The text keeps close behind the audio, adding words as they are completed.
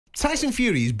Tyson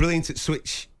Fury is brilliant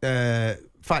at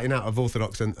fighting out of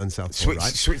orthodox and southpaw, right?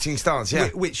 Switching stance, yeah.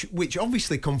 Which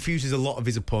obviously confuses a lot of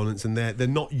his opponents, and they're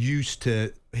not used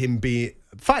to him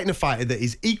fighting a fighter that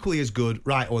is equally as good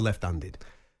right or left-handed.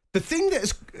 The thing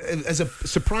that has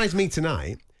surprised me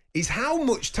tonight is how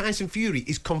much Tyson Fury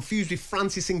is confused with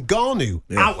Francis Ngannou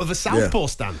out of a southpaw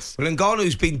stance. Well,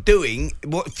 Ngannou's been doing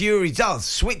what Fury does,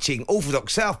 switching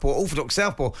orthodox southpaw,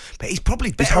 but he's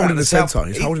probably better. He's holding the centre.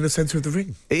 He's holding the centre of the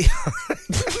ring. What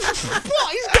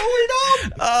is going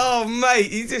on? Oh, mate,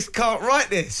 you just can't write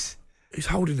this. He's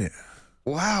holding it.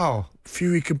 Wow.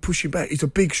 Fury can push him back. He's a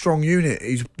big, strong unit.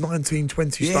 He's 19,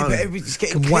 20 stone. Yeah, but everybody's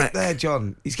getting clipped there,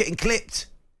 John. He's getting clipped.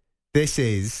 This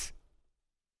is...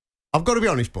 I've got to be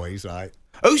honest, boys, right?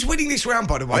 Who's winning this round,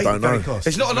 by the way? I don't know.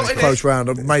 It's not a lot in it. Close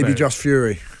round. Maybe just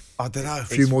Fury. I don't know. A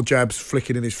few more jabs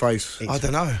flicking in his face. I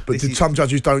don't know. But some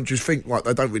judges don't just think, like,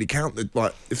 they don't really count.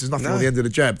 Like, if there's nothing on the end of the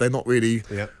jab, they're not really...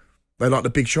 Yeah. They like the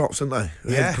big shots, aren't they?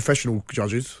 Yeah. Professional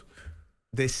judges.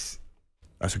 That's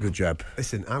a good jab.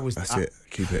 Listen, That's it.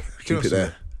 Keep it. Keep it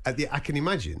there. I can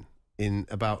imagine in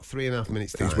about 3.5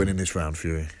 minutes time... He's winning this round,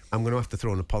 Fury. I'm going to have to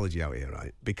throw an apology out here,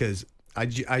 right? Because... I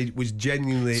was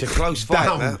genuinely... It's a close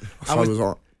fight, man. So was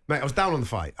I. Mate, I was down on the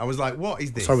fight. I was like, what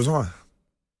is this? So was I.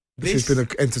 This has been an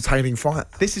entertaining fight.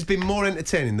 This has been more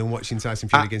entertaining than watching Tyson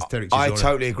Fury against Derek Chisora. I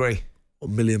totally agree.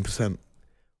 1,000,000%.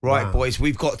 Right, boys,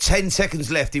 we've got 10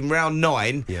 seconds left in round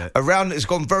 9. Yeah. A round that's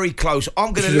gone very close.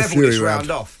 I'm going to level this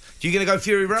round off. Are you going to go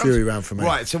Fury round? Fury round for me.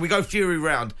 Right, so we go Fury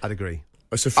round. I'd agree.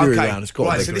 It's a Fury round. It's got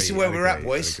right, to so this is where we're at,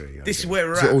 boys. This is where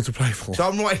we're at. Is it all to play for? So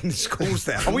I'm writing the scores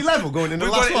down. Are we level going into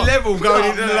the last round? We've got it level going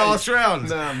into the mate. last round.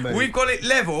 Nah, mate. We've got it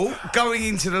level going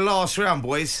into the last round,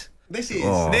 boys. This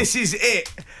is it.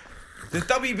 The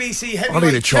WBC need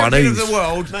heavyweight a champion of Chinese. the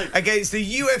world against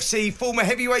the UFC former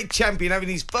heavyweight champion having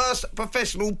his first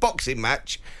professional boxing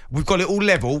match. We've got it all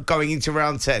level going into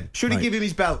round 10. Should he give him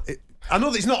his belt? I know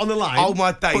that it's not on the line. Oh,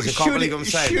 my days, I can't believe I'm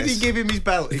saying this. Should he give him his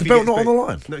belt? Is the belt not on the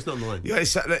line? No, it's not on the line. Yeah,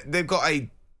 they've got a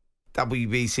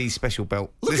WBC special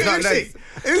belt. Look at Usyk.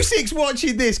 Usyk's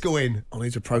watching this going... I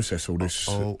need to process all this.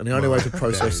 And the only way to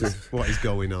process this... What is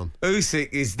going on?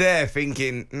 Usyk is there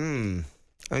thinking,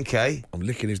 okay. I'm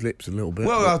licking his lips a little bit.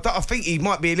 Well, I think he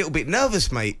might be a little bit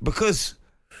nervous, mate, because...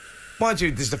 Mind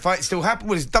you, does the fight still happen?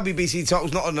 Well, his WBC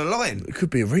title's not on the line. It could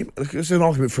be a rematch. It's an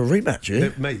argument for a rematch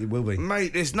here. Mate, it will be.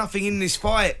 Mate, there's nothing in this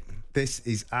fight. This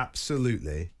is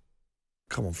absolutely...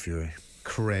 Come on, Fury.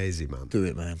 Crazy, man. Do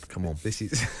it, man. Come on. This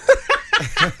is...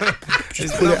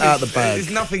 Just pull it out of the bag.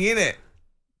 There's nothing in it.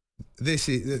 This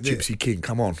is... Gypsy King,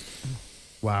 come on.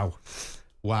 Wow.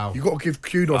 You've got to give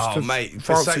kudos to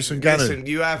Francis Ngannou. Listen,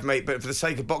 you have, mate, but for the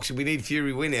sake of boxing, we need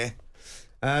Fury win here.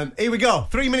 Here we go.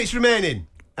 3 minutes remaining.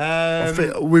 I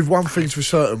think with one thing's for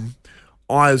certain,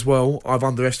 I've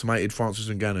underestimated Francis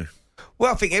Ngannou.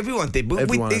 Well, I think everyone did.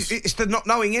 But it's the not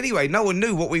knowing anyway. No one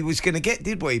knew what we was going to get,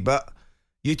 did we? But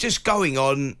you're just going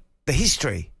on the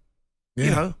history, you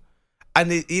know.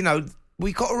 And,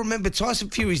 we got to remember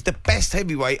Tyson Fury is the best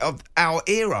heavyweight of our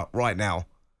era right now.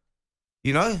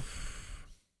 You know?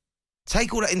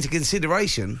 Take all that into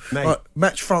consideration.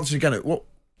 Match Francis Ngannou. What?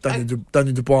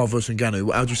 Daniel Dubois versus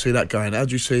Ngannou. How do you see that going? How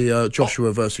do you see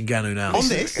Joshua versus Ngannou now? On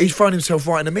this? He's thrown himself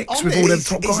right in the mix with all them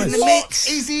top guys. In the mix.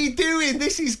 What is he doing?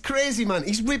 This is crazy, man.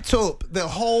 He's whipped up the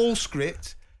whole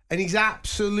script and he's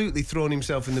absolutely thrown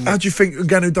himself in the mix. How do you think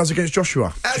Ngannou does against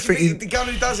Joshua? How do you think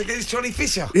Ngannou does against Johnny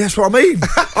Fisher? Yeah, that's what I mean.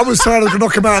 I was trying to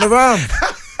knock him out of the round.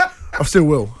 I still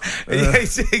will.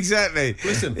 Yes, exactly.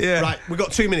 Listen, right, we've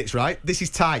got 2 minutes, right? This is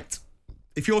tight.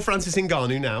 If you're Francis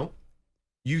Ngannou now,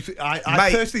 I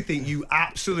personally think you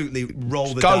absolutely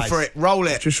roll the dice. Go for it, roll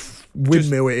it. Just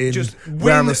windmill it in, just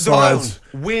round the sides,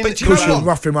 push him,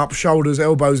 rough him up, shoulders,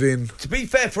 elbows in. To be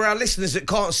fair, for our listeners that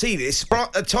can't see this,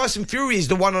 Tyson Fury is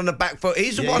the one on the back foot.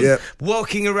 He's the one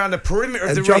working around the perimeter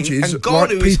of the ring, and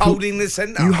Ngannou is holding the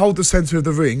centre. You hold the centre of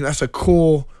the ring. That's a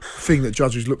core thing that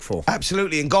judges look for.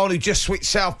 Absolutely, and Ngannou just switched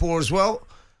southpaw as well.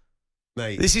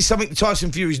 Mate. This is something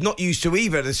Tyson Fury's not used to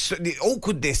either. The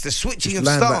awkwardness, the switching of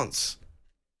stance.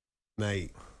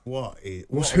 Mate,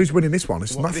 who's winning this one?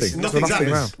 It's nothing. Nothing's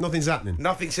happening.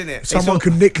 Nothing's in it. Someone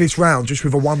could nick this round just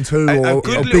with a 1-2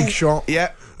 or a big shot.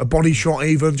 Yeah. A body shot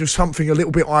even. Just something a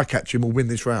little bit eye-catching will win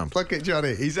this round. Look at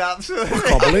Johnny. He's absolutely... I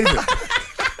can't believe it.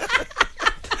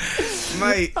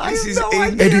 Mate, this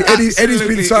is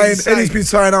Eddie's been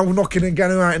saying I'm knocking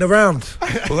Ngannou out in a round.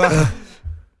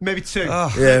 Maybe 2.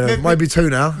 Maybe 2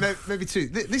 now. Maybe 2.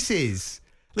 This is...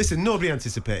 Listen, nobody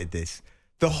anticipated this.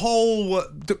 The whole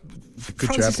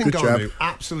Francis Ngannou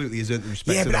absolutely has earned the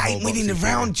respect. Yeah, of but the I ain't whole winning the boxing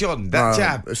round, community. John. That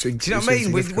jab. Do you know what I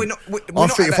mean? We're not I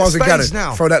think if I was a Ngannou,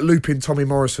 now. throw that loop in Tommy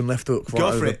Morrison left hook right Go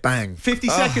over, for it. bang. 50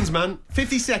 seconds, man.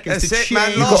 50 seconds That's to it, change man.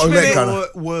 You've got to let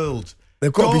your world.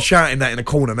 They've got to be shouting that in the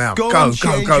corner now. Go Go and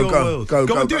change your world. Go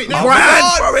and do it now.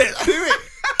 Right, throw it. Do it.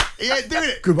 Yeah, do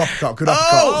it. Good uppercut, good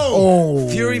uppercut. Oh.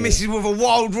 Fury misses with a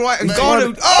wild right and Mate.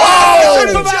 Ngannou. Oh!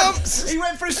 Superman jumps. He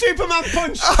went for a Superman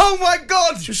punch. Oh my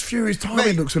God! Just Fury's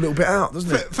timing looks a little bit out,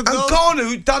 doesn't it? For And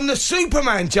Ngannou done the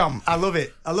Superman jump. I love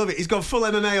it. I love it. He's gone full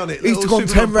MMA on it. He's Little gone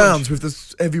Superman 10 punch. rounds with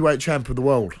the heavyweight champ of the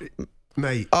world.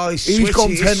 Mate. Oh, He's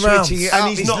gone 10 rounds. And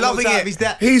he's not loving looked out it. of his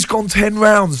depth. He's gone 10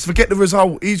 rounds. Forget the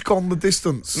result. He's gone the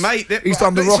distance. Mate, he's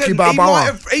done the listen, Rocky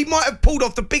Balboa. He might have pulled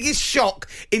off the biggest shock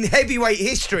in heavyweight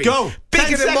history. Go.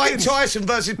 Bigger 10 than Mike seconds. Tyson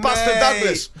versus Buster Mate,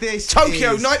 Douglas. this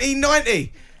Tokyo, is-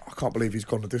 1990. I can't believe he's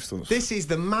gone the distance. This is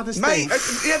the maddest Mate,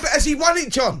 thing. yeah, but has he won it,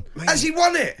 John? Has he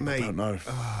won it? I Mate. don't know.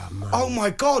 Oh my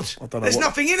God. I don't know There's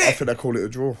nothing in I it. think they call it a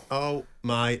draw. Oh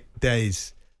my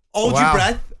days. Hold Wow. your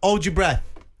breath. Hold your breath.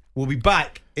 We'll be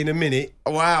back in a minute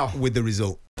Wow. with the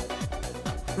result.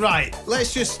 Right,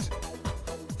 let's just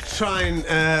try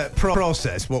and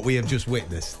process what we have just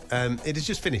witnessed. It has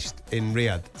just finished in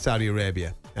Riyadh, Saudi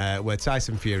Arabia, where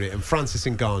Tyson Fury and Francis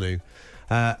Ngannou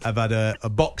have had a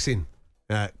boxing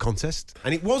contest.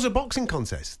 And it was a boxing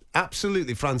contest.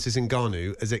 Absolutely, Francis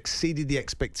Ngannou has exceeded the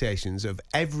expectations of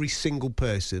every single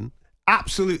person,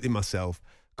 absolutely myself,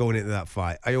 going into that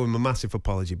fight. I owe him a massive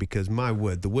apology because, my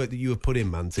word, the work that you have put in,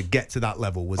 man, to get to that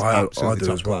level was absolutely I do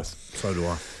top as well. class. So do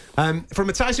I. From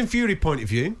a Tyson Fury point of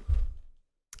view,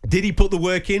 did he put the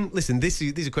work in? Listen, these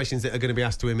are questions that are going to be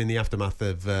asked to him in the aftermath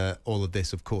of all of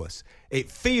this, of course. It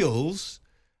feels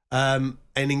an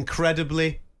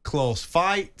incredibly close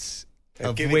fight,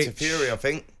 of Give which it to Fury, I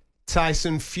think.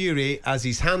 Tyson Fury has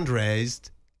his hand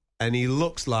raised and he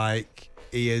looks like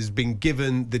he has been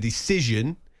given the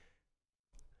decision.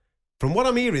 From what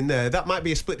I'm hearing there, that might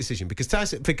be a split decision because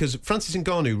Francis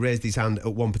Ngannou raised his hand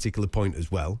at one particular point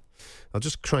as well. I'll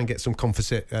just try and get some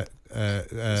split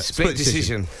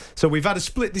decision. So we've had a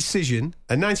split decision,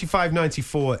 a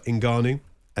 95-94 Ngannou,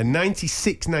 a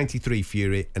 96-93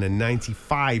 Fury, and a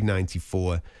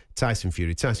 95-94 Tyson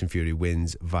Fury. Tyson Fury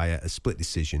wins via a split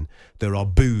decision. There are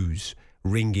boos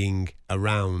ringing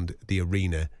around the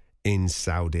arena in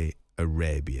Saudi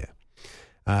Arabia.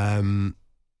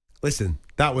 Listen,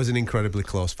 that was an incredibly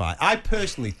close fight. I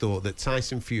personally thought that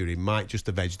Tyson Fury might just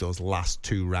have edged those last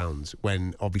two rounds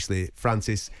when, obviously,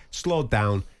 Francis slowed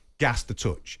down, gassed the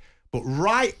touch. But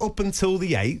right up until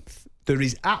the 8th, there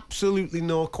is absolutely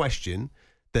no question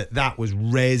that was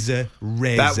razor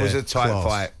That was a tight close.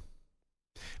 fight.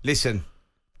 Listen,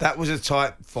 that was a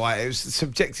tight fight. It was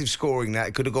subjective scoring that.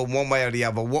 It could have gone one way or the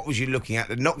other. What was you looking at?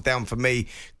 The knockdown for me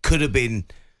could have been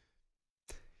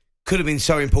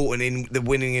so important in the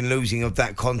winning and losing of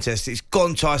that contest. It's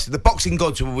gone Tyson. The boxing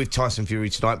gods were with Tyson Fury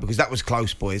tonight because that was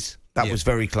close, boys. That was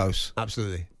very close.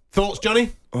 Absolutely. Thoughts,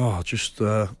 Johnny? Oh, I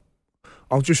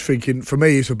was just thinking, for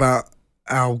me, it's about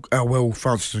how well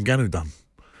Francis Ngannou done.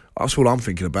 That's all I'm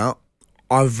thinking about.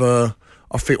 I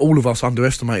think all of us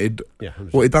underestimated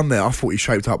what he'd done there. I thought he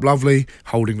shaped up lovely,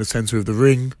 holding the centre of the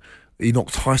ring. He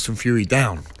knocked Tyson Fury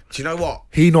down. Do you know what?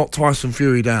 He knocked Tyson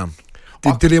Fury down.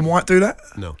 Did Dillian White do that?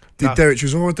 No. Did Derek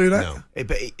Chisora do that? No.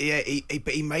 But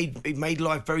he made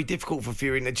life very difficult for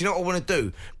Fury. Now, do you know what I want to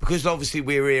do? Because obviously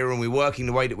we're here and we're working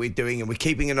the way that we're doing and we're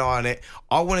keeping an eye on it.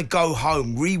 I want to go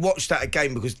home, rewatch that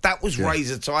again because that was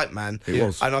razor tight, man. It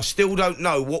was. And I still don't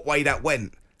know what way that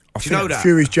went. Do you know that?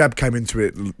 Fury's jab came into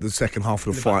it the second half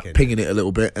of the fight, end. pinging it a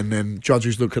little bit, and then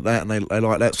judges look at that and they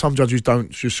like that. Some judges don't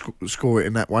just score it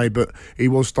in that way, but he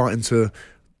was starting to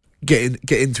get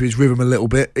into his rhythm a little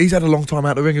bit. He's had a long time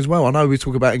out of the ring as well. I know we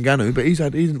talk about Ngannou, but he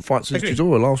didn't fight since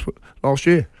Chisora last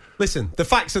year. Listen, the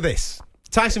facts are this.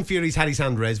 Tyson Fury's had his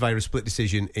hand raised via a split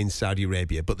decision in Saudi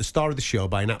Arabia, but the star of the show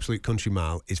by an absolute country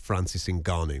mile is Francis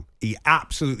Ngannou. He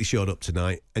absolutely showed up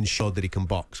tonight and showed that he can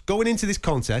box. Going into this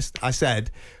contest, I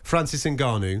said Francis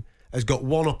Ngannou has got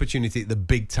one opportunity at the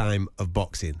big time of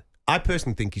boxing. I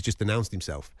personally think he's just announced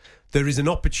himself. There is an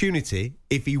opportunity,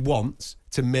 if he wants,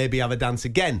 to maybe have a dance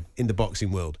again in the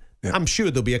boxing world. Yep. I'm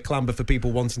sure there'll be a clamour for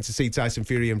people wanting to see Tyson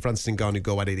Fury and Francis Ngannou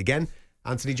go at it again.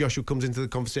 Anthony Joshua comes into the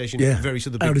conversation. Various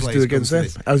other big How does players he do against them?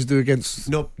 How does he do against...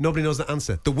 No, nobody knows the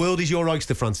answer. The world is your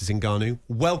oyster, Francis Ngannou.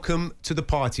 Welcome to the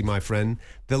party, my friend.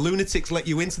 The lunatics let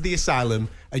you into the asylum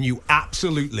and you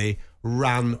absolutely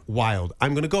ran wild.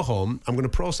 I'm going to go home. I'm going to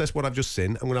process what I've just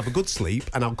seen. I'm going to have a good sleep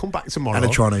and I'll come back tomorrow. And a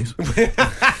Chinese.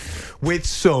 With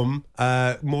some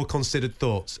more considered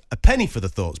thoughts. A penny for the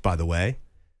thoughts, by the way,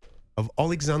 of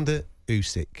Alexander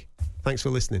Usyk. Thanks for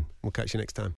listening. We'll catch you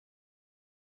next time.